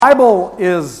Bible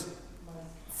is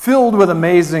filled with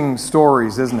amazing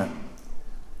stories, isn't it?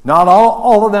 Not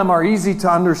all of them are easy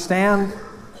to understand.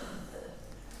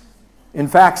 In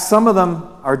fact, some of them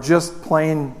are just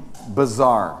plain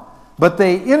bizarre. But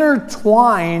they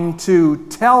intertwine to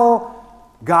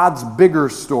tell God's bigger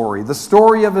story, the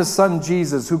story of His Son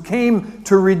Jesus, who came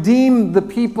to redeem the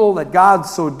people that God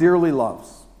so dearly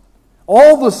loves.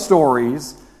 All the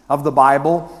stories of the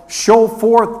Bible show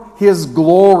forth His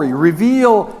glory,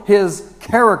 reveal His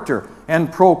character,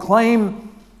 and proclaim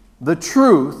the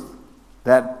truth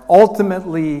that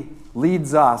ultimately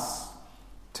leads us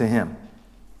to Him.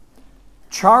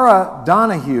 Chara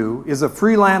Donahue is a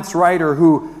freelance writer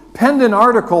who penned an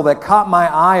article that caught my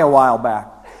eye a while back.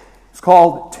 It's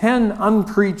called 10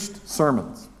 Unpreached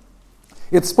Sermons.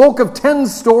 It spoke of 10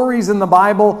 stories in the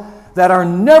Bible that are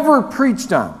never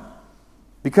preached on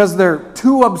because they're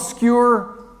too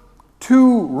obscure,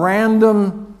 too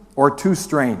random, or too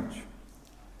strange.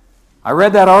 I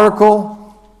read that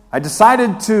article. I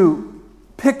decided to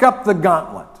pick up the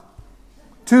gauntlet,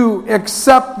 to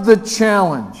accept the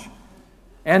challenge,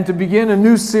 and to begin a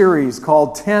new series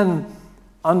called 10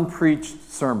 Unpreached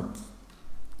Sermons.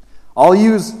 I'll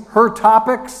use her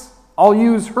topics, I'll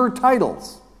use her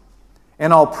titles,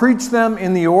 and I'll preach them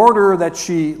in the order that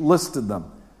she listed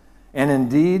them. And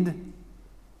indeed,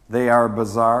 they are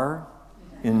bizarre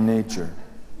in nature.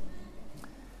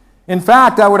 In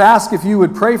fact, I would ask if you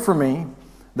would pray for me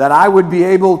that I would be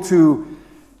able to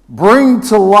bring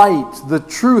to light the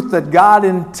truth that God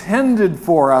intended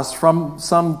for us from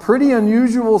some pretty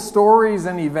unusual stories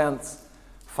and events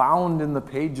found in the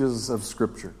pages of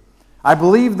Scripture. I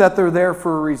believe that they're there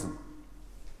for a reason.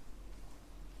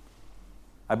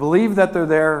 I believe that they're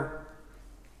there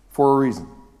for a reason.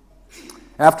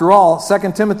 After all,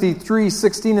 2 Timothy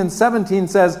 3:16 and 17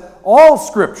 says, all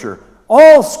Scripture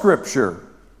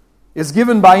is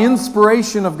given by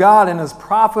inspiration of God and is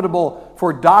profitable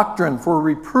for doctrine, for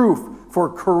reproof, for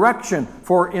correction,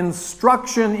 for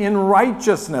instruction in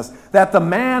righteousness, that the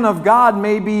man of God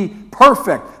may be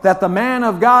perfect, that the man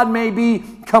of God may be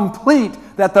complete,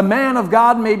 that the man of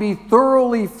God may be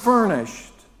thoroughly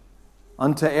furnished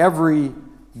unto every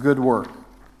good work.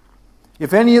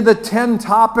 If any of the 10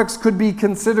 topics could be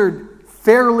considered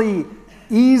fairly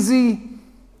easy,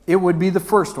 it would be the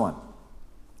first one.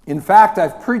 In fact,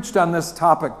 I've preached on this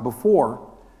topic before,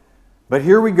 but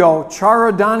here we go.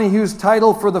 Chara Donahue's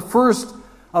title for the first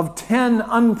of 10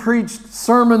 unpreached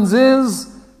sermons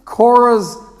is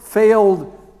Korah's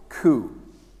Failed Coup.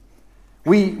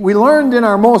 We learned in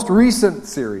our most recent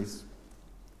series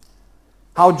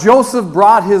how Joseph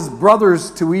brought his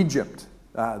brothers to Egypt.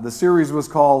 The series was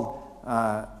called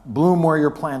Bloom Where You're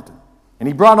Planted. And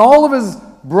he brought all of his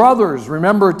brothers,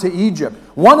 remember, to Egypt.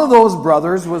 One of those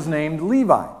brothers was named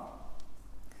Levi.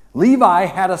 Levi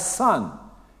had a son.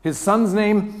 His son's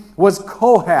name was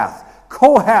Kohath.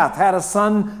 Kohath had a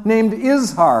son named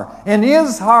Izhar. And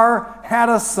Izhar had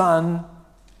a son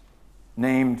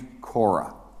named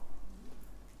Korah.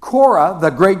 Korah, the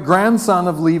great-grandson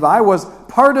of Levi, was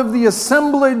part of the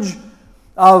assemblage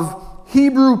of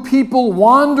Hebrew people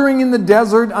wandering in the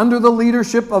desert under the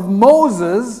leadership of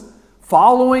Moses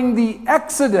following the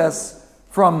Exodus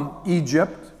from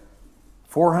Egypt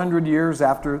 400 years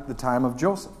after the time of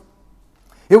Joseph.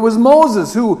 It was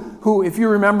Moses who, if you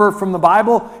remember from the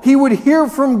Bible, he would hear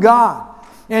from God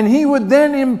and he would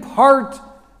then impart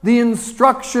the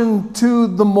instruction to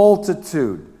the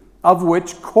multitude, of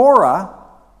which Korah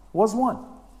was one.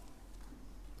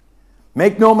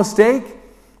 Make no mistake,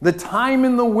 the time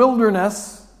in the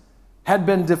wilderness had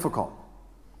been difficult.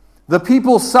 The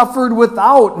people suffered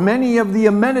without many of the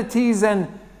amenities and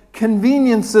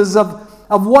conveniences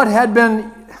of what had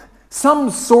been some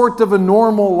sort of a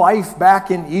normal life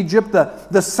back in Egypt.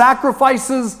 The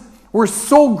sacrifices were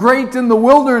so great in the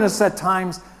wilderness at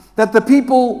times that the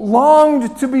people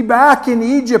longed to be back in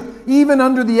Egypt, even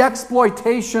under the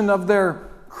exploitation of their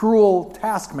cruel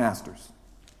taskmasters.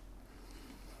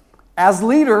 As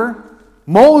leader,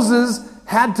 Moses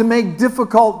had to make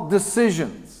difficult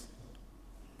decisions.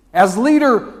 As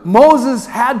leader, Moses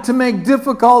had to make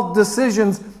difficult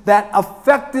decisions that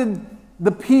affected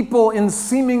the people in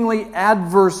seemingly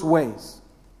adverse ways.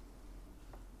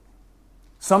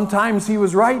 Sometimes he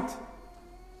was right.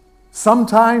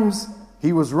 Sometimes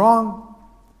he was wrong.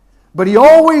 But he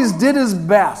always did his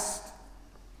best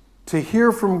to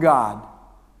hear from God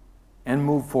and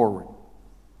move forward.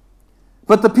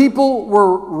 But the people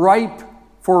were ripe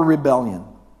for rebellion.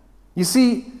 You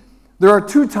see, there are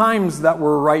 2 times that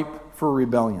we're ripe for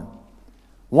rebellion.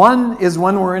 One is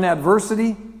when we're in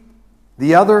adversity.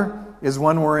 The other is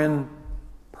when we're in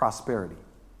prosperity.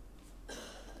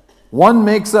 One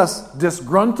makes us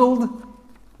disgruntled,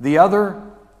 the other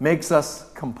makes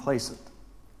us complacent.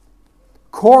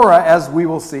 Korah, as we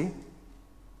will see,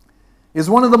 is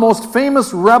one of the most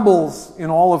famous rebels in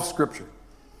all of Scripture.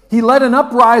 He led an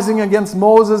uprising against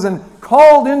Moses and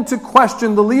called into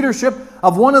question the leadership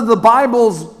of one of the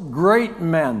Bible's great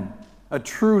men, a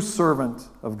true servant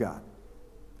of God.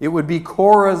 It would be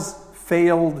Korah's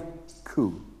failed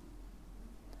coup.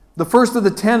 The first of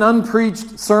the 10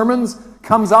 unpreached sermons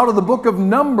comes out of the book of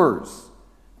Numbers,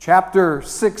 chapter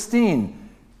 16.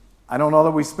 I don't know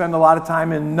that we spend a lot of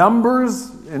time in Numbers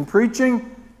in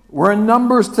preaching. We're in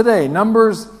Numbers today,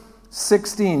 Numbers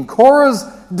 16. Korah's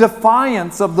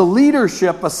defiance of the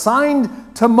leadership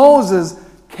assigned to Moses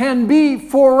can be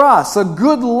for us a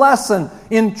good lesson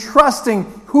in trusting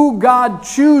who God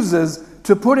chooses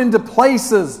to put into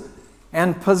places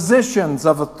and positions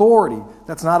of authority.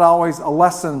 That's not always a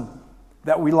lesson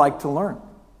that we like to learn.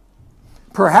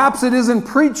 Perhaps it isn't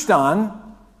preached on.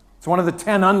 It's one of the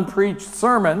 10 unpreached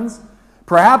sermons.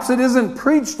 Perhaps it isn't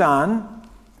preached on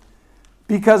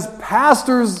because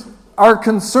pastors are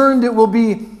concerned it will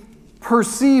be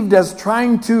perceived as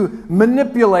trying to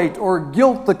manipulate or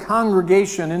guilt the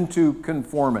congregation into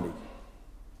conformity.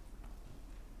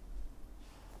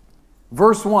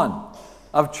 Verse 1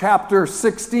 of chapter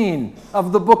 16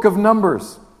 of the book of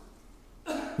Numbers.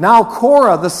 Now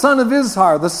Korah, the son of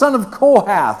Izhar, the son of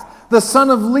Kohath, the son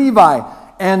of Levi,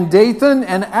 and Dathan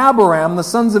and Abiram, the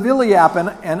sons of Eliab,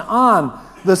 and On,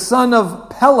 the son of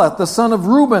Peleth, the son of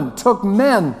Reuben, took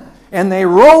men, and they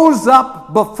rose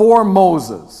up before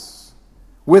Moses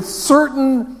with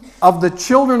certain of the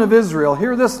children of Israel,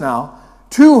 hear this now,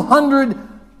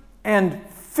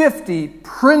 250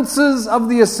 princes of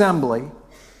the assembly,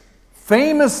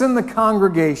 famous in the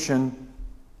congregation,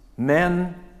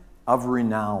 men of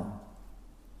renown.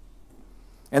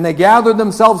 And they gathered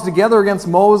themselves together against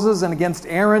Moses and against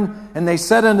Aaron, and they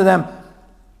said unto them,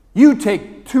 You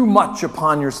take too much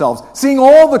upon yourselves, seeing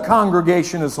all the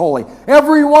congregation is holy,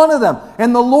 every one of them,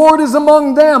 and the Lord is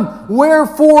among them.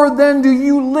 Wherefore then do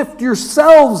you lift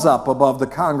yourselves up above the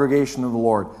congregation of the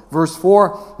Lord? Verse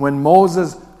 4, when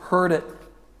Moses heard it,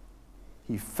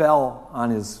 he fell on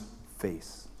his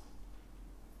face.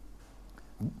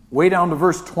 Way down to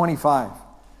verse 25.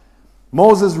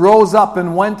 Moses rose up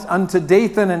and went unto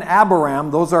Dathan and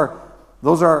Abiram. Those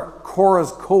are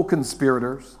Korah's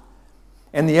co-conspirators.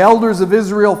 And the elders of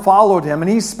Israel followed him.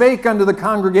 And he spake unto the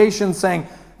congregation, saying,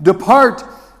 Depart,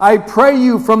 I pray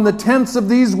you, from the tents of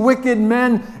these wicked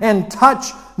men, and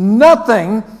touch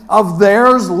nothing of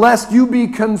theirs, lest you be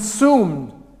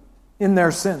consumed in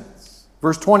their sins.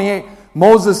 Verse 28,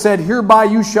 Moses said, Hereby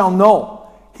you shall know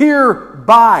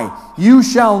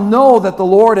that the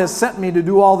Lord has sent me to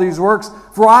do all these works,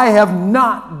 for I have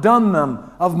not done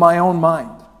them of my own mind.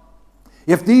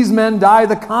 If these men die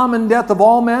the common death of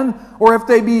all men, or if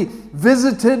they be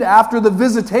visited after the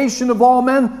visitation of all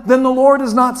men, then the Lord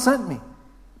has not sent me.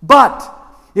 But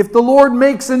if the Lord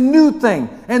makes a new thing,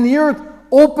 and the earth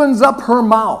opens up her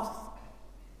mouth,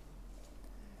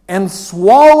 and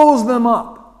swallows them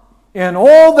up, and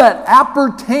all that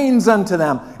appertains unto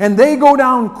them, and they go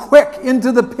down quick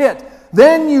into the pit,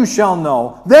 then you shall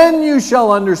know, then you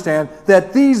shall understand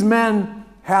that these men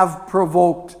have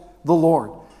provoked the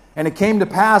Lord. And it came to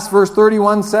pass, verse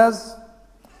 31 says,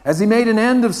 as he made an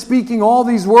end of speaking all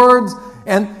these words,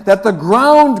 and that the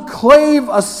ground clave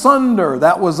asunder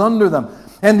that was under them,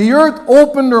 and the earth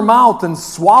opened her mouth and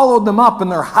swallowed them up,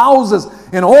 and their houses,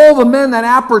 and all the men that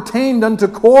appertained unto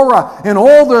Korah, and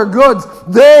all their goods,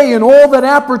 they and all that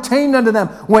appertained unto them,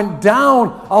 went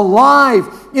down alive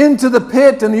into the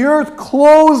pit, and the earth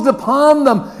closed upon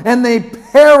them, and they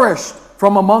perished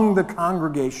from among the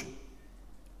congregation.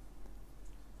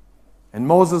 And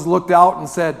Moses looked out and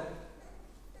said,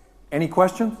 Any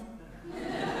questions?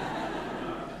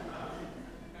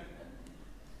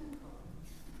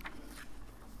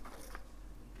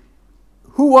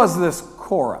 Who was this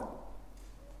Korah?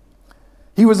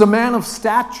 He was a man of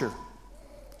stature.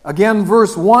 Again,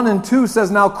 verse 1 and 2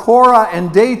 says, Now Korah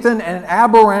and Dathan and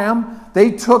Abiram,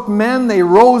 they took men, they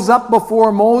rose up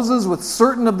before Moses with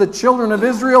certain of the children of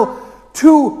Israel,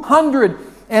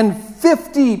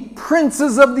 250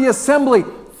 princes of the assembly,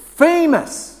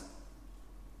 famous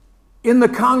in the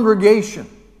congregation,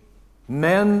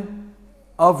 men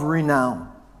of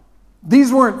renown.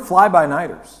 These weren't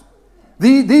fly-by-nighters.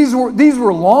 These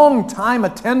were long-time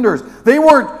attenders. They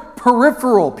weren't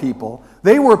peripheral people.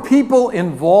 They were people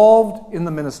involved in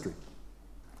the ministry.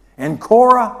 And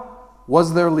Korah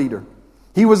was their leader.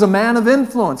 He was a man of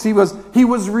influence. He was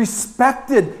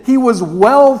respected. He was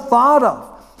well thought of.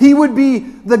 He would be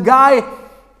the guy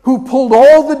who pulled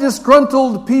all the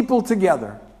disgruntled people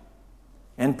together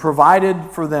and provided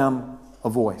for them a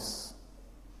voice.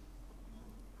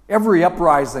 Every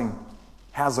uprising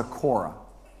has a Korah.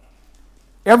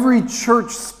 Every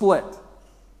church split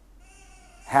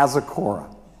has a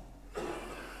Korah.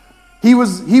 He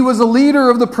was a leader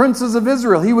of the princes of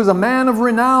Israel. He was a man of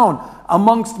renown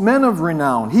amongst men of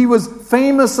renown. He was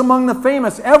famous among the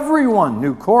famous. Everyone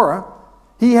knew Korah.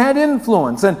 He had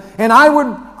influence. And I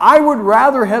would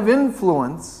rather have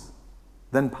influence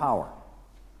than power.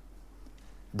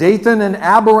 Dathan and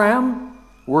Abiram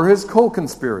were his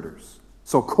co-conspirators.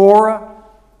 So Korah,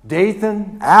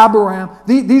 Dathan, Abiram,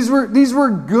 these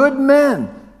were good men.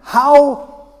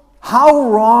 How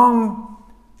wrong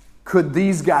could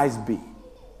these guys be?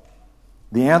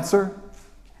 The answer?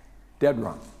 Dead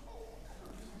wrong.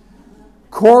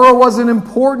 Korah was an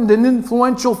important and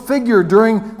influential figure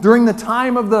during the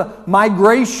time of the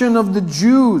migration of the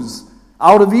Jews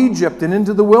out of Egypt and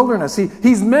into the wilderness.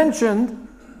 He's mentioned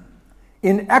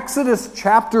in Exodus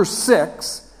chapter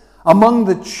 6 among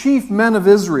the chief men of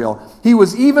Israel. He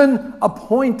was even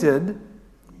appointed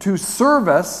to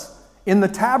service in the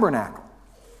tabernacle.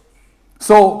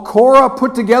 So Korah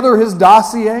put together his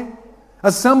dossier,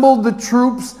 assembled the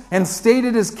troops, and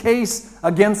stated his case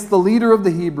against the leader of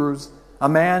the Hebrews, a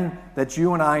man that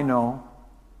you and I know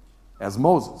as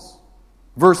Moses.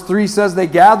 Verse 3 says they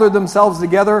gathered themselves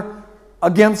together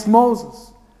against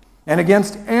Moses and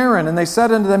against Aaron, and they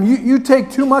said unto them, You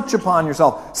take too much upon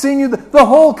yourself, seeing the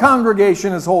whole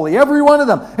congregation is holy, every one of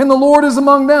them, and the Lord is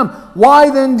among them.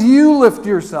 Why then do you lift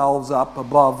yourselves up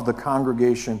above the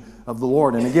congregation of the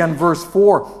Lord? And again, verse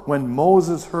 4, when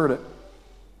Moses heard it,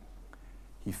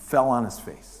 he fell on his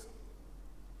face.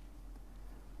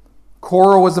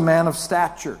 Korah was a man of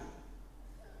stature,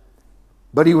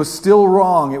 but he was still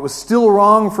wrong. It was still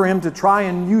wrong for him to try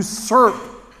and usurp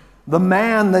the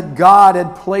man that God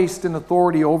had placed in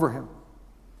authority over him.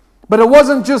 But it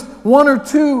wasn't just one or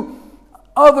two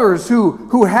others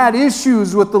who had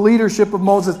issues with the leadership of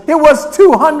Moses. It was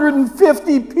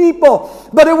 250 people,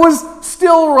 but it was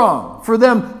still wrong for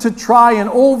them to try and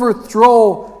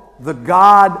overthrow the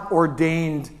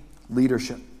God-ordained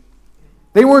leadership.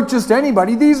 They weren't just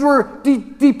anybody. These were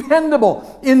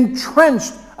dependable,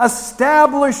 entrenched,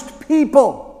 established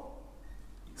people.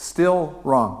 Still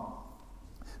wrong.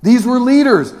 These were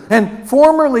leaders and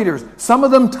former leaders. Some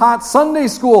of them taught Sunday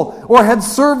school or had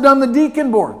served on the deacon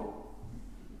board.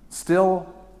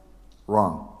 Still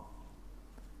wrong.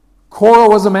 Korah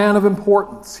was a man of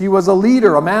importance. He was a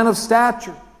leader, a man of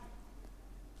stature.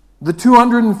 The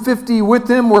 250 with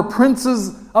him were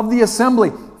princes of the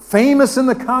assembly, famous in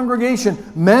the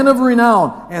congregation, men of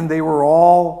renown, and they were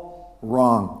all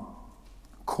wrong.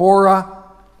 Korah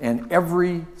and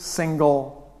every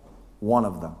single one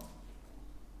of them.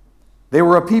 They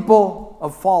were a people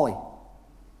of folly.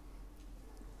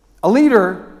 A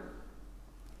leader,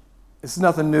 this is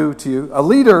nothing new to you, a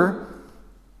leader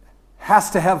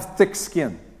has to have thick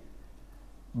skin.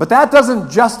 But that doesn't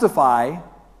justify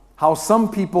how some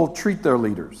people treat their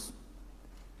leaders.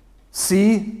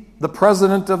 See the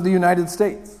President of the United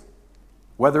States,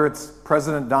 whether it's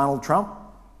President Donald Trump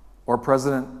or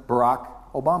President Barack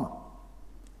Obama.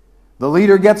 The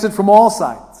leader gets it from all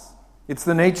sides. It's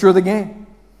the nature of the game.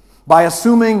 By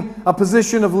assuming a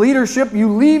position of leadership, you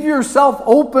leave yourself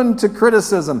open to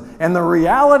criticism. And the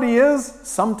reality is,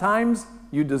 sometimes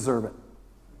you deserve it.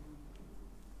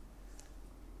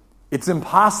 It's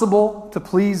impossible to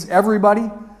please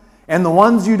everybody, and the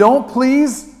ones you don't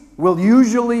please will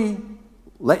usually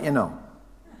let you know.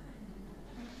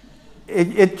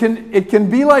 It can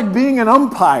be like being an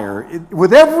umpire.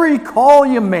 With every call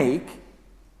you make,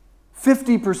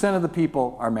 50% of the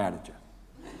people are mad at you.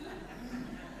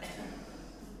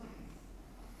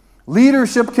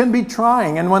 Leadership can be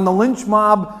trying, and when the lynch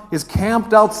mob is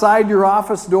camped outside your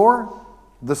office door,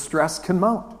 the stress can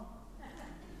mount.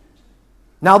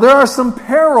 Now, there are some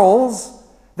perils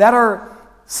that are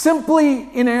simply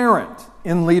inherent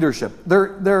in leadership.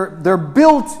 They're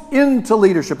built into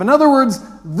leadership. In other words,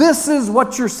 this is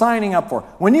what you're signing up for.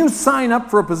 When you sign up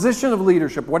for a position of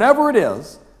leadership, whatever it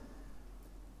is,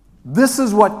 this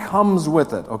is what comes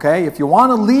with it, okay? If you want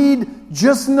to lead,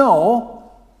 just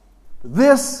know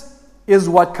this is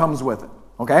what comes with it,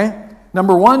 okay?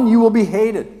 Number one, you will be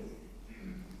hated.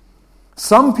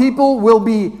 Some people will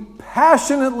be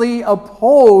passionately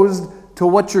opposed to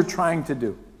what you're trying to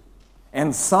do.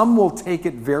 And some will take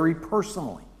it very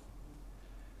personally.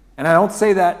 And I don't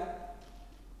say that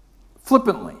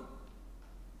flippantly.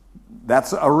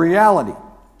 That's a reality.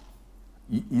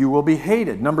 You will be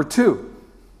hated. Number two,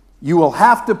 you will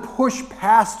have to push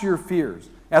past your fears.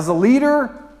 As a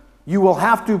leader, You will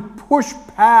have to push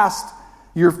past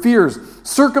your fears.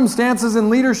 Circumstances in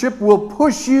leadership will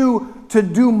push you to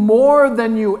do more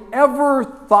than you ever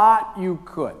thought you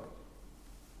could.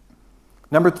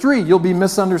 Number 3, you'll be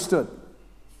misunderstood.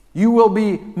 You will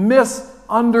be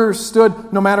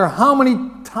misunderstood no matter how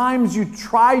many times you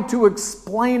try to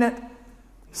explain it.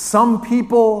 Some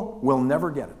people will never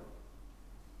get it.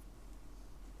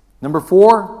 Number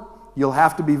 4, you'll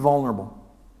have to be vulnerable.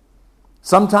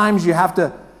 Sometimes you have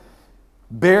to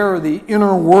bear the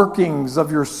inner workings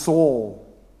of your soul,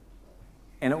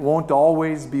 and it won't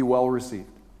always be well received.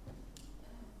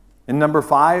 And number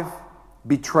 5,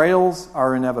 betrayals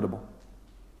are inevitable.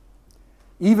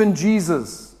 Even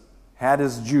Jesus had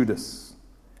his Judas.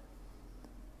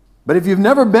 But if you've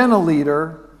never been a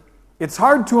leader, it's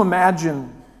hard to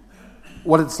imagine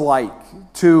what it's like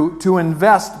to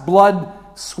invest blood,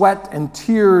 sweat, and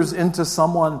tears into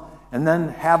someone and then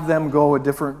have them go a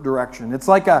different direction. It's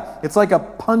like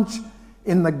a punch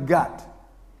in the gut.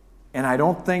 And I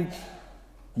don't think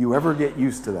you ever get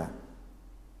used to that.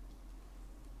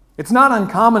 It's not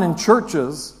uncommon in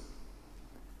churches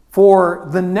for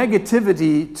the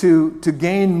negativity to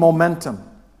gain momentum.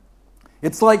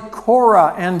 It's like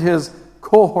Korah and his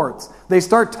cohorts. They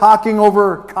start talking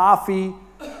over coffee,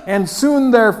 and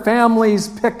soon their families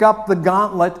pick up the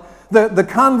gauntlet. The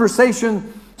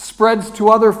conversation spreads to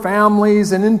other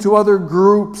families and into other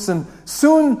groups, and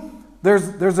soon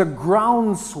there's a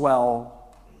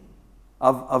groundswell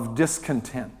of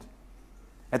discontent.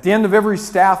 At the end of every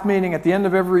staff meeting, at the end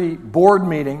of every board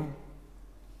meeting,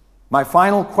 my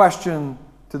final question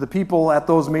to the people at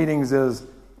those meetings is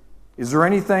there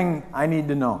anything I need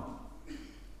to know?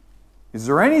 Is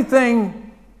there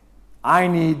anything I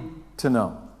need to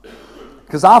know?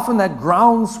 Because often that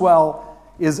groundswell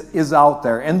is out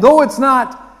there. And though it's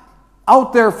not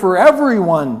out there for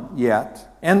everyone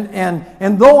yet,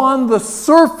 and though on the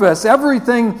surface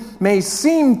everything may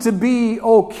seem to be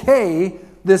okay,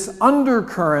 this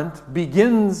undercurrent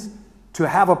begins to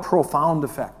have a profound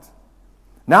effect.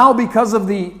 Now, because of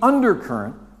the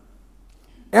undercurrent,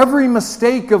 every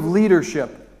mistake of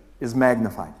leadership is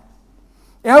magnified.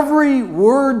 Every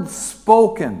word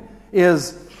spoken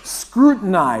is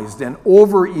scrutinized and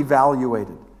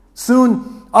over-evaluated.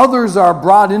 Soon, others are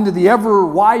brought into the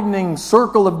ever-widening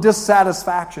circle of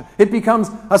dissatisfaction. It becomes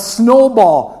a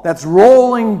snowball that's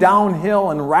rolling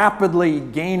downhill and rapidly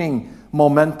gaining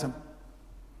momentum.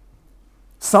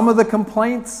 Some of the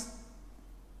complaints,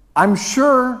 I'm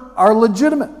sure, are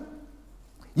legitimate.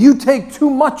 You take too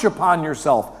much upon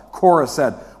yourself, Korah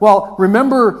said. Well,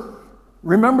 remember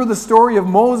the story of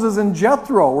Moses and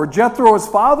Jethro, where Jethro, his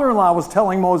father-in-law, was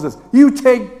telling Moses, you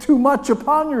take too much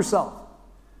upon yourself.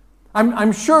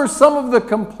 I'm sure some of the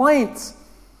complaints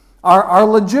are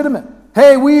legitimate.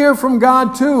 Hey, we hear from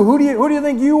God too. Who do you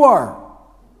think you are?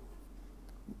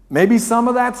 Maybe some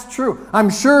of that's true. I'm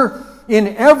sure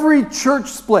in every church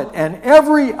split and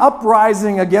every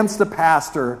uprising against a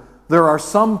pastor, there are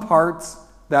some parts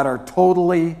that are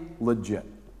totally legit.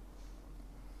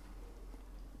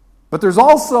 But there's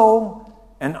also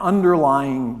an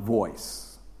underlying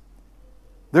voice.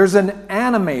 There's an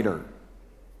animator.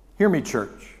 Hear me,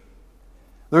 church.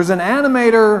 There's an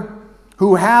animator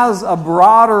who has a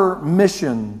broader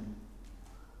mission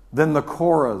than the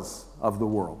Korahs of the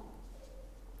world.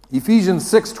 Ephesians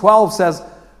 6:12 says,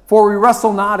 "For we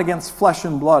wrestle not against flesh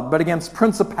and blood, but against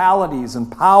principalities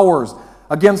and powers,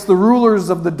 against the rulers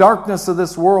of the darkness of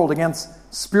this world, against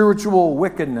spiritual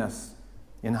wickedness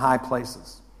in high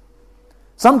places."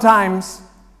 Sometimes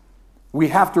we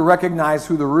have to recognize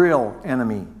who the real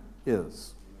enemy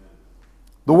is.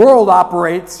 The world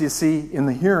operates, you see, in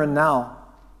the here and now.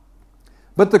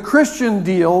 But the Christian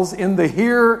deals in the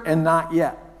here and not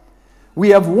yet. We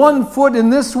have one foot in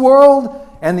this world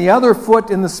and the other foot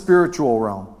in the spiritual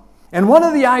realm. And one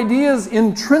of the ideas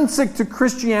intrinsic to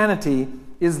Christianity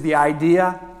is the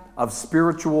idea of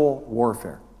spiritual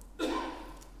warfare.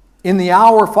 In the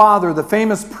Our Father, the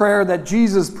famous prayer that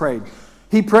Jesus prayed,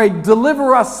 he prayed,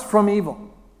 "Deliver us from evil."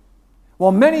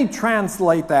 Well, many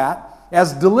translate that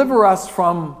as "deliver us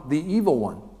from the evil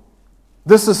one."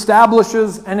 This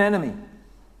establishes an enemy,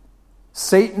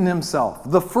 Satan himself,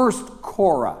 the first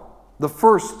Korah, the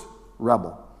first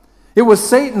rebel. It was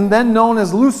Satan, then known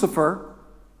as Lucifer,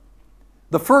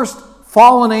 the first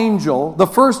fallen angel, the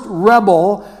first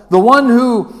rebel, the one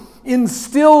who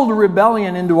instilled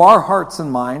rebellion into our hearts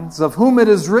and minds, of whom it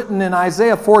is written in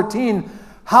Isaiah 14,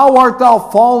 "How art thou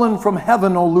fallen from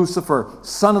heaven, O Lucifer,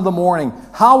 son of the morning?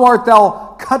 How art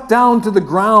thou cut down to the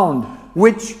ground,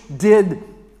 which did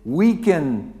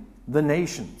weaken the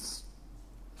nations?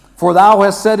 For thou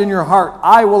hast said in your heart,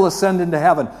 I will ascend into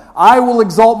heaven. I will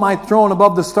exalt my throne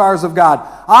above the stars of God.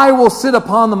 I will sit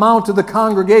upon the mount of the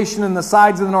congregation in the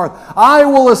sides of the north. I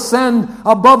will ascend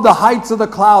above the heights of the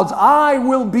clouds. I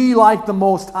will be like the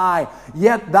Most High.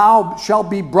 Yet thou shalt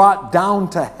be brought down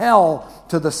to hell,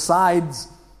 to the sides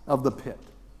of the pit.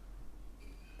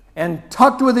 And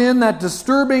tucked within that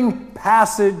disturbing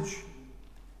passage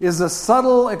is a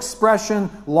subtle expression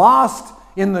lost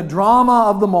in the drama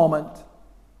of the moment,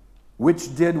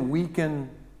 which did weaken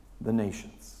the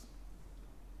nations.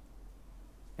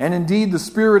 And indeed, the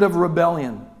spirit of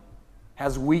rebellion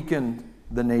has weakened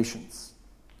the nations.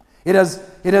 It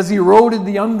has eroded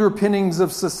the underpinnings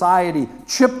of society,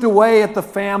 chipped away at the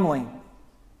family,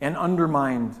 and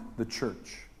undermined the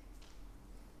church.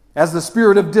 As the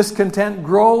spirit of discontent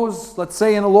grows, let's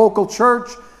say in a local church,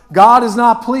 God is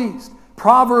not pleased.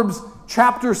 Proverbs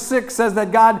chapter 6 says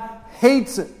that God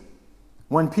hates it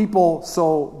when people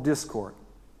sow discord.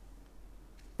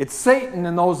 It's Satan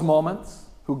in those moments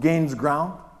who gains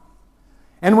ground.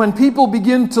 And when people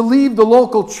begin to leave the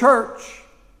local church,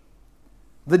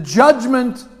 the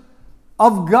judgment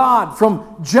of God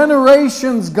from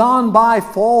generations gone by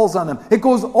falls on them. It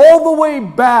goes all the way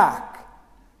back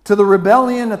to the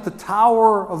rebellion at the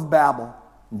Tower of Babel,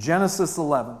 Genesis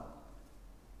 11.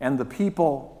 And the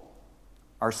people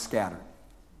are scattered.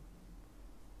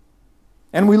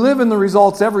 And we live in the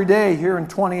results every day here in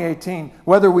 2018,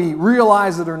 whether we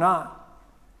realize it or not.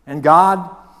 And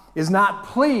God is not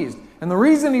pleased. And the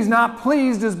reason He's not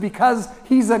pleased is because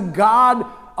He's a God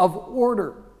of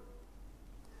order.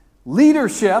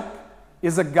 Leadership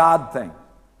is a God thing.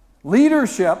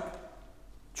 Leadership,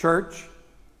 church,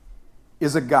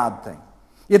 is a God thing.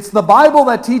 It's the Bible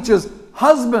that teaches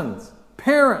husbands,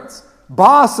 parents,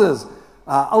 bosses,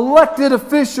 elected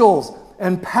officials,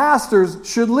 and pastors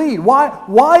should lead.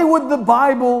 Why would the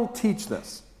Bible teach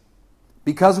this?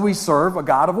 Because we serve a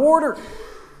God of order.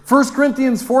 1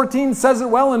 Corinthians 14 says it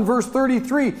well in verse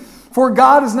 33. For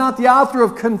God is not the author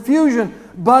of confusion,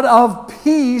 but of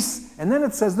peace. And then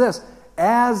it says this,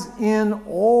 as in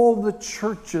all the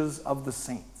churches of the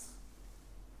saints.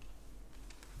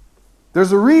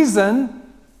 There's a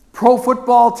reason pro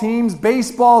football teams,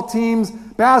 baseball teams,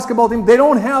 basketball teams, they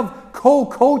don't have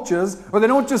co-coaches, or they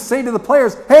don't just say to the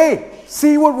players, hey,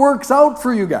 see what works out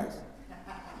for you guys.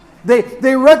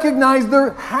 They recognize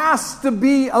there has to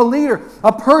be a leader,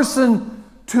 a person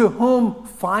to whom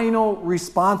final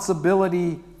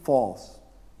responsibility falls.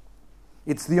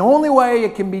 It's the only way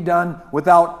it can be done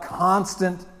without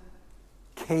constant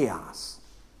chaos.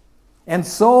 And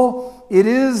so it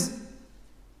is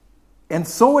in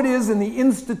the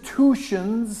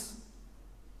institutions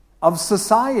of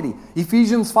society.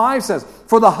 Ephesians 5 says,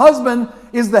 for the husband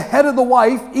is the head of the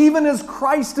wife, even as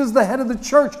Christ is the head of the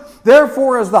church.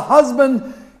 Therefore, as the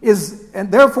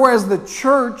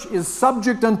church is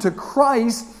subject unto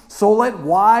Christ, so let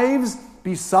wives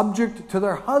be subject to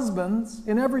their husbands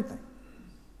in everything.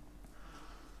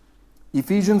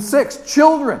 Ephesians 6,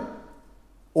 children,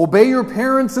 obey your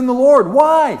parents in the Lord.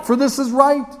 Why? For this is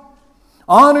right.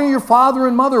 Honor your father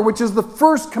and mother, which is the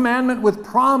first commandment with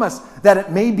promise, that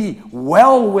it may be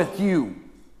well with you,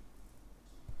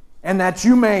 and that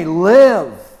you may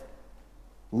live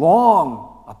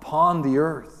long upon the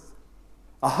earth.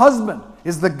 A husband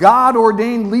is the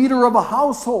God-ordained leader of a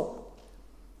household.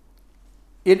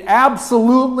 It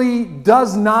absolutely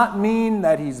does not mean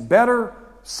that he's better,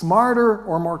 smarter,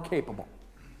 or more capable.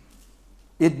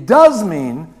 It does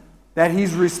mean that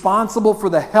he's responsible for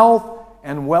the health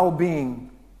and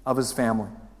well-being of his family.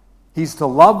 He's to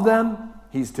love them,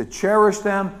 he's to cherish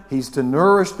them, he's to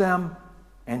nourish them,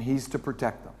 and he's to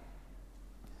protect them.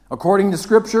 According to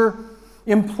Scripture,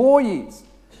 employees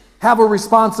have a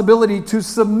responsibility to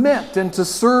submit and to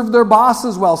serve their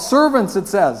bosses well. Servants, it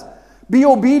says, be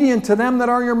obedient to them that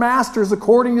are your masters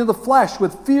according to the flesh,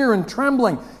 with fear and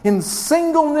trembling, in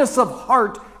singleness of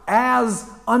heart as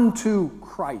unto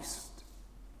Christ.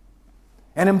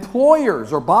 And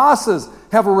employers or bosses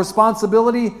have a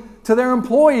responsibility to their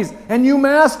employees. And you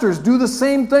masters, do the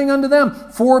same thing unto them,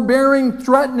 forbearing,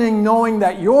 threatening, knowing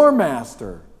that your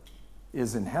master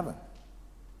is in heaven.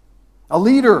 A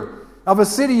leader of a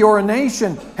city or a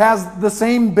nation has the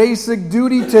same basic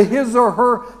duty to his or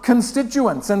her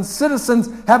constituents. And citizens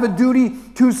have a duty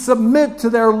to submit to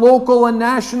their local and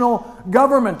national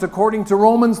government, according to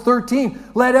Romans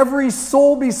 13. Let every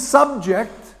soul be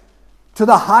subject to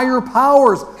the higher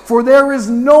powers, for there is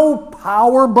no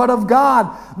power but of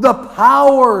God. The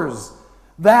powers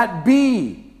that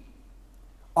be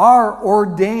are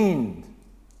ordained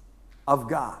of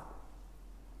God.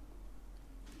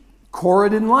 Korah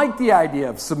didn't like the idea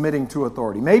of submitting to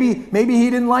authority. Maybe he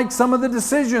didn't like some of the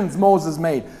decisions Moses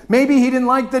made. Maybe he didn't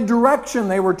like the direction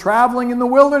they were traveling in the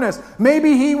wilderness.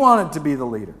 Maybe he wanted to be the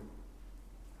leader.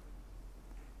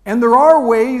 And there are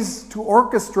ways to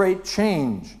orchestrate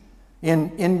change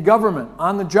in government,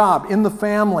 on the job, in the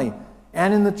family,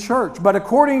 and in the church. But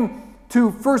according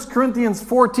to 1 Corinthians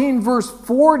 14, verse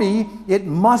 40, it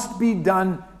must be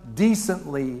done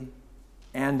decently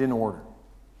and in order.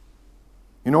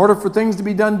 In order for things to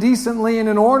be done decently and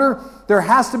in order, there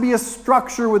has to be a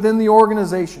structure within the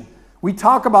organization. We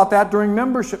talk about that during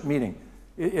membership meeting.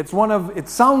 It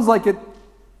sounds like it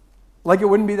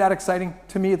wouldn't be that exciting.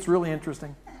 To me, it's really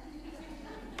interesting.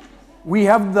 We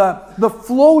have the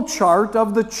flow chart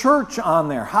of the church on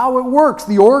there, how it works,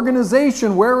 the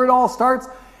organization, where it all starts,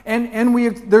 and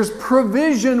there's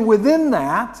provision within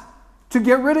that to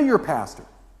get rid of your pastor.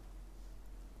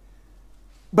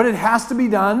 But it has to be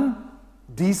done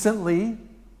decently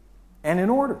and in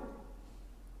order.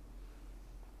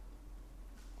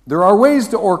 There are ways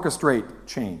to orchestrate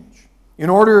change. In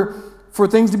order for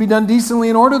things to be done decently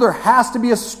in order, there has to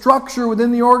be a structure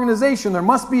within the organization. There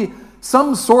must be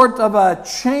some sort of a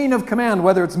chain of command,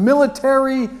 whether it's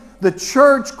military, the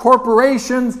church,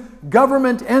 corporations,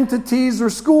 government entities, or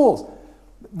schools.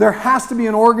 There has to be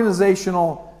an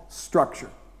organizational structure.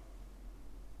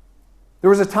 There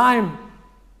was a time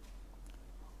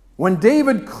when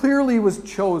David clearly was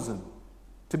chosen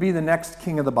to be the next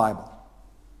king of the Bible.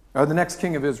 Or the next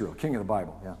king of Israel. King of the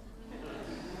Bible,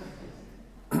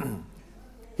 yeah.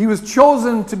 He was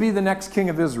chosen to be the next king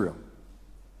of Israel.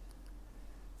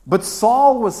 But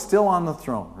Saul was still on the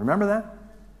throne. Remember that?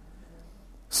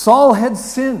 Saul had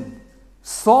sinned.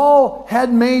 Saul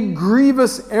had made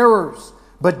grievous errors.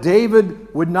 But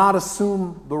David would not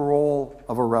assume the role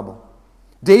of a rebel.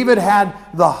 David had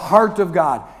the heart of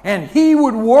God, and he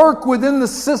would work within the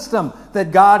system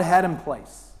that God had in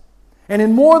place. And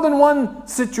in more than one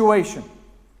situation,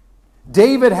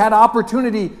 David had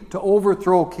opportunity to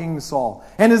overthrow King Saul,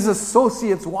 and his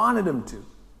associates wanted him to.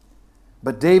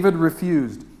 But David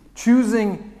refused,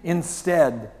 choosing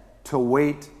instead to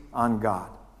wait on God.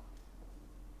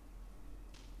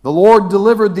 The Lord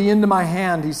delivered thee into my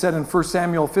hand, he said in 1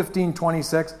 Samuel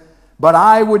 15:26. But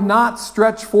I would not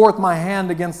stretch forth my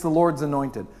hand against the Lord's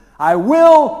anointed. I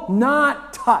will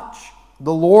not touch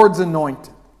the Lord's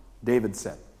anointed, David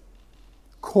said.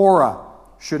 Korah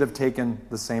should have taken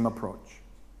the same approach.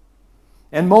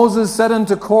 And Moses said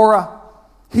unto Korah,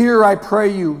 Hear, I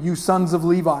pray you, you sons of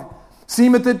Levi.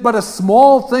 Seemeth it but a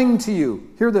small thing to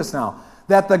you, hear this now,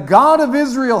 that the God of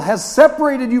Israel has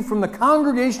separated you from the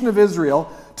congregation of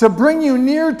Israel to bring you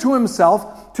near to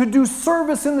himself to do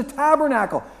service in the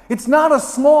tabernacle. It's not a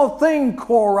small thing,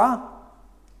 Korah,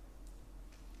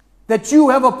 that you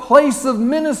have a place of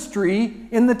ministry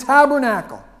in the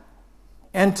tabernacle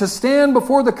and to stand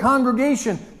before the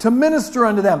congregation to minister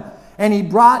unto them. And he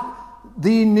brought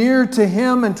thee near to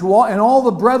him and all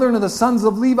the brethren of the sons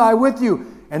of Levi with you.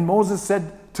 And Moses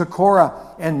said to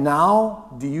Korah, And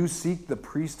now do you seek the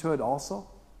priesthood also?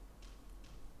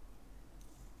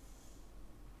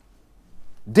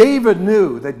 David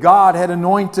knew that God had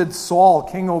anointed Saul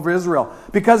king over Israel.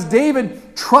 Because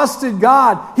David trusted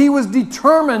God, he was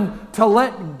determined to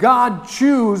let God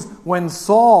choose when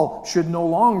Saul should no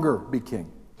longer be king.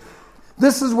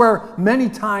 This is where many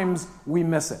times we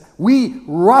miss it. We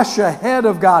rush ahead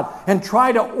of God and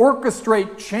try to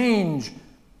orchestrate change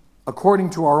according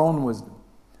to our own wisdom.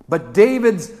 But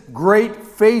David's great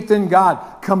faith in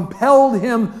God compelled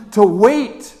him to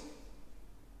wait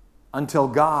until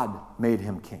God made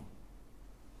him king.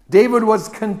 David was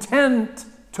content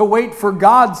to wait for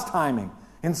God's timing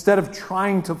instead of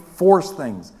trying to force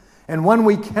things. And when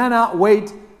we cannot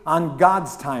wait on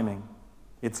God's timing,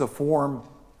 it's a form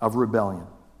of rebellion.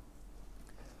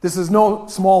 This is no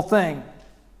small thing,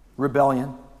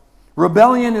 rebellion.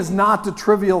 Rebellion is not a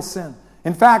trivial sin.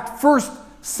 In fact, 1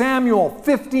 Samuel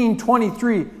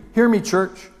 15:23, hear me,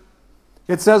 church.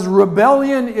 It says,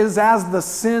 rebellion is as the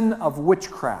sin of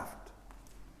witchcraft.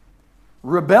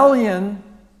 Rebellion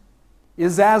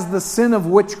is as the sin of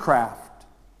witchcraft.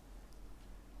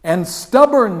 And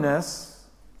stubbornness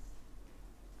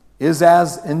is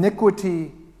as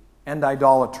iniquity and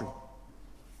idolatry.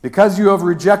 Because you have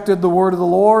rejected the word of the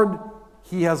Lord,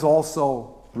 he has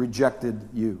also rejected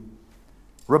you.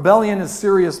 Rebellion is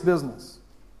serious business.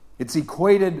 It's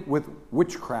equated with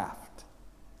witchcraft.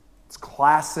 It's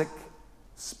classic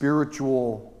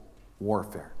spiritual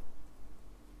warfare.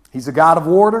 He's a God of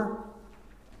order,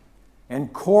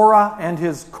 and Korah and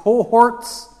his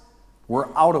cohorts were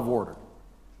out of order.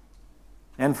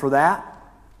 And for that,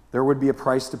 there would be a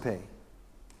price to pay.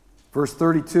 Verse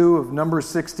 32 of Numbers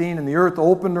 16, and the earth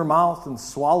opened her mouth and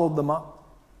swallowed them up,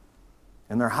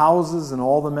 and their houses and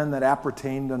all the men that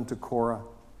appertained unto Korah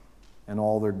and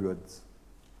all their goods.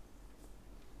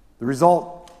 The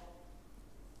results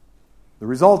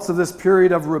of this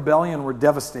period of rebellion were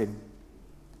devastating,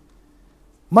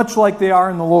 much like they are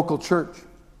in the local church.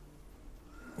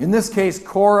 In this case,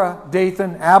 Korah,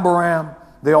 Dathan, Abiram,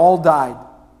 they all died.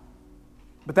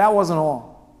 But that wasn't all.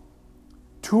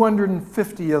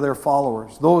 250 of their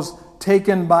followers, those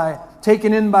taken in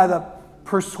by the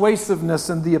persuasiveness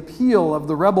and the appeal of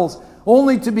the rebels,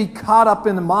 only to be caught up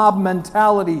in the mob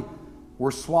mentality,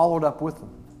 were swallowed up with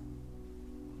them.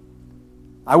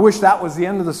 I wish that was the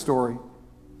end of the story,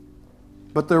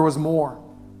 but there was more.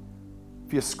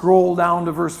 If you scroll down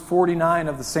to verse 49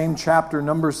 of the same chapter,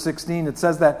 Numbers 16, it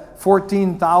says that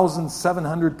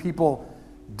 14,700 people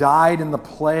died in the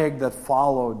plague that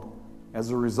followed as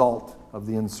a result of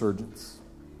the insurgents.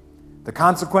 The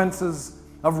consequences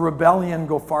of rebellion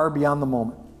go far beyond the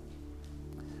moment.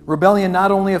 Rebellion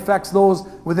not only affects those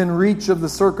within reach of the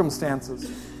circumstances,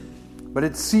 but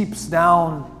it seeps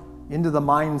down into the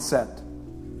mindset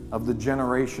of the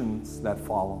generations that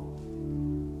follow.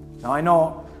 Now I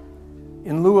know,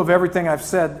 in lieu of everything I've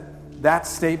said, that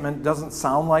statement doesn't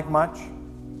sound like much.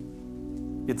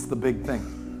 It's the big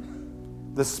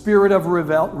thing. The spirit of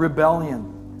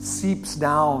rebellion seeps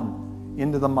down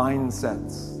into the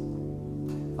mindsets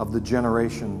of the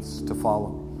generations to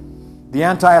follow. The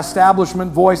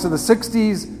anti-establishment voice of the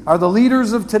 60s are the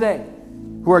leaders of today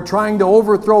who are trying to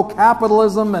overthrow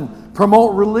capitalism and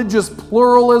promote religious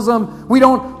pluralism. We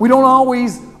don't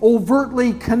always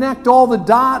overtly connect all the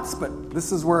dots, but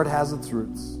this is where it has its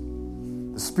roots.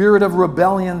 The spirit of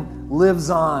rebellion lives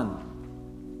on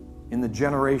in the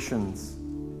generations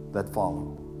that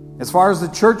follow. As far as the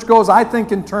church goes, I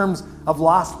think in terms of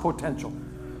lost potential.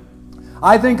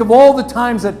 I think of all the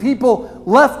times that people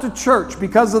left a church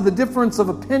because of the difference of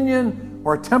opinion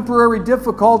or temporary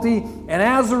difficulty, and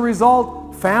as a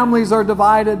result, families are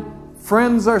divided,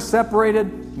 friends are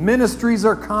separated, ministries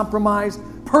are compromised,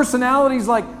 personalities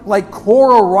like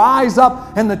Korah rise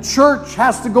up, and the church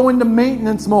has to go into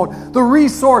maintenance mode. The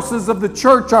resources of the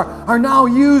church are now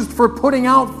used for putting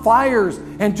out fires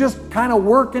and just kind of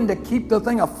working to keep the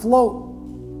thing afloat.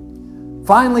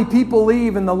 Finally, people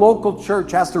leave and the local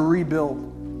church has to rebuild.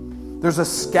 There's a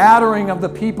scattering of the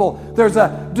people. There's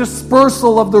a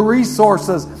dispersal of the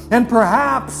resources. And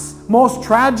perhaps, most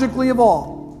tragically of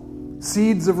all,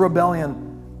 seeds of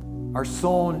rebellion are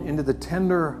sown into the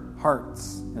tender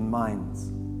hearts and minds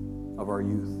of our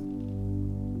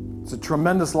youth. It's a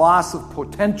tremendous loss of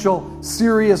potential,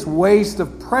 serious waste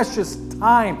of precious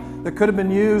time that could have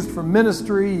been used for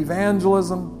ministry,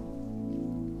 evangelism.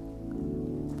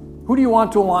 Who do you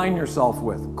want to align yourself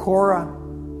with, Korah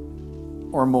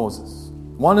or Moses?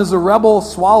 One is a rebel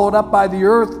swallowed up by the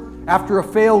earth after a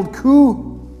failed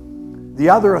coup. The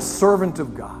other a servant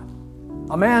of God,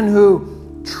 a man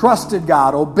who trusted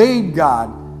God, obeyed God,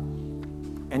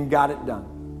 and got it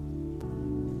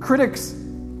done. Critics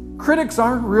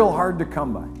aren't real hard to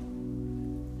come by.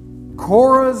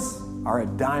 Korah's are a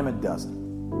dime a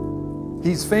dozen.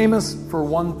 He's famous for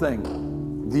one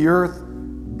thing: the earth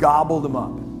gobbled him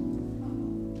up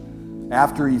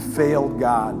after he failed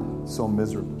God so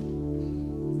miserably.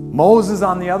 Moses,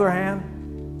 on the other hand,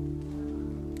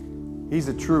 he's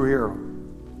a true hero.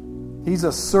 He's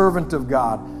a servant of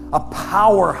God, a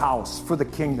powerhouse for the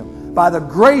kingdom. By the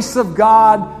grace of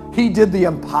God, he did the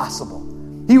impossible.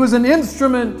 He was an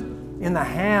instrument in the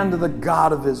hand of the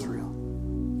God of Israel.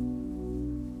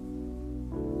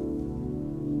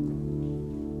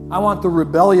 I want the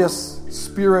rebellious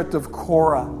spirit of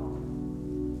Korah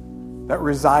that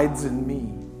resides in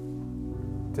me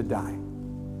to die.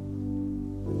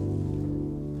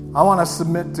 I want to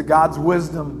submit to God's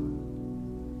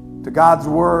wisdom, to God's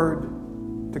word,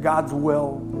 to God's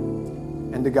will,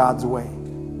 and to God's way.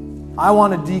 I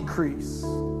want to decrease,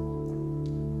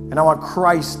 and I want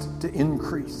Christ to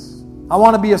increase. I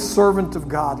want to be a servant of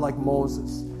God like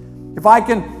Moses. If I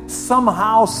can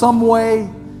somehow, some way,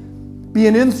 be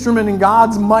an instrument in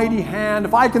God's mighty hand,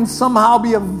 if I can somehow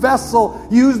be a vessel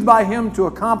used by Him to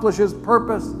accomplish His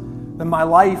purpose, then my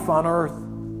life on earth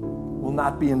will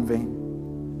not be in vain.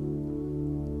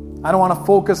 I don't want to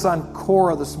focus on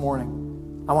Korah this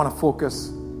morning. I want to focus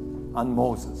on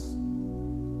Moses.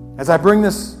 As I bring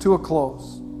this to a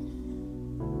close,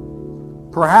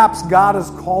 perhaps God has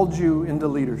called you into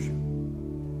leadership.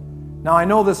 Now, I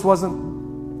know this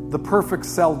wasn't the perfect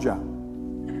sell job,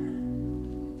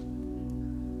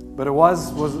 but it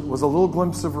was a little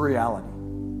glimpse of reality.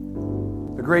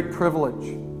 The great privilege,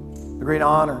 the great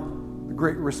honor, the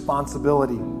great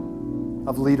responsibility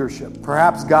of leadership.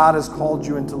 Perhaps God has called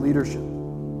you into leadership.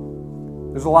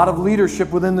 There's a lot of leadership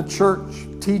within the church,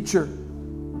 teacher,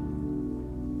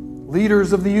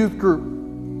 leaders of the youth group,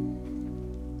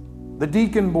 the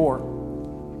deacon board.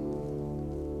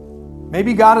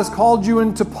 Maybe God has called you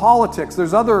into politics.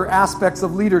 There's other aspects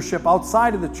of leadership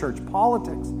outside of the church,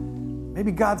 politics.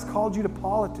 Maybe God's called you to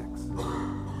politics.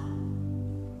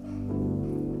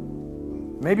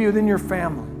 Maybe within your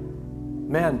family.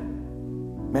 Men.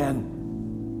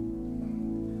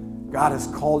 God has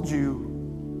called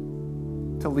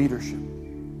you to leadership.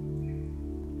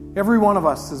 Every one of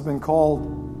us has been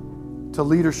called to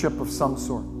leadership of some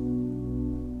sort.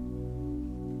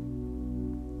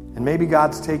 And maybe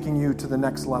God's taking you to the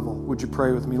next level. Would you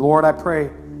pray with me? Lord, I pray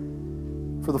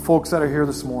for the folks that are here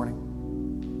this morning.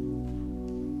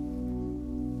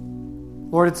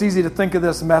 Lord, it's easy to think of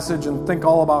this message and think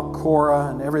all about Korah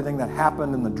and everything that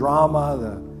happened and the drama,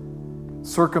 the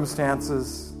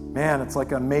circumstances. Man, it's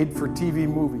like a made-for-TV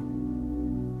movie.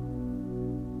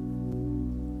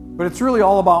 But it's really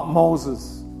all about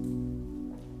Moses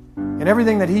and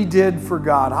everything that he did for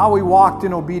God, how he walked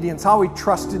in obedience, how he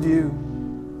trusted you,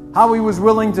 how he was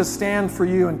willing to stand for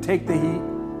you and take the heat,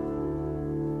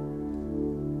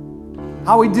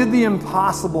 how he did the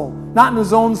impossible, not in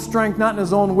his own strength, not in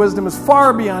his own wisdom, is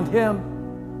far beyond him,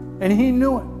 and he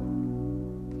knew it.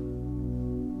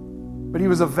 But he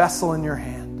was a vessel in your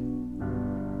hand.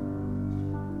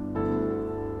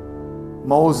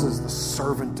 Moses, the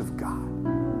servant of God.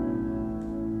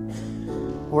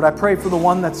 Lord, I pray for the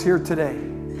one that's here today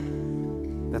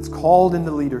that's called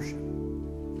into leadership.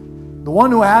 The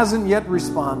one who hasn't yet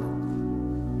responded.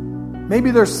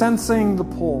 Maybe they're sensing the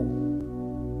pull.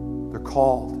 They're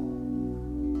called.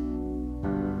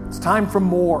 It's time for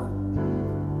more.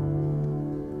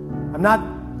 I'm not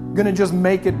going to just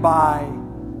make it by.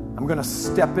 I'm going to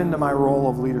step into my role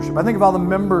of leadership. I think of all the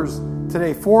members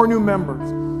today, 4 new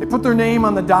members. They put their name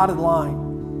on the dotted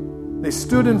line. They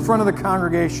stood in front of the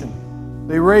congregation.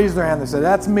 They raised their hand. They said,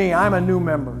 "That's me. I'm a new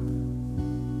member."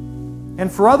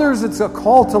 And for others, it's a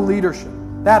call to leadership.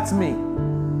 That's me.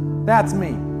 That's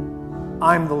me.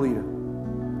 I'm the leader.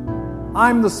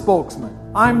 I'm the spokesman.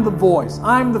 I'm the voice.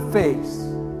 I'm the face.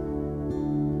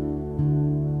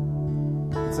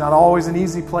 It's not always an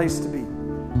easy place to be.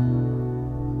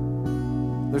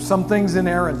 There's some things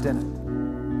inerrant in it.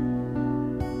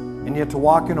 And yet to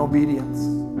walk in obedience,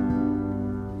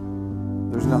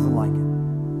 there's nothing like it.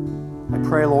 I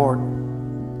pray, Lord,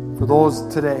 for those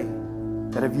today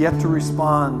that have yet to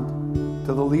respond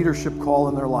to the leadership call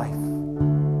in their life.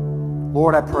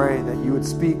 Lord, I pray that you would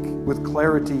speak with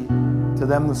clarity to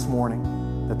them this morning,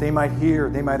 that they might hear,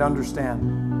 they might understand,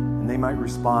 and they might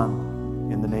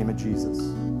respond in the name of Jesus.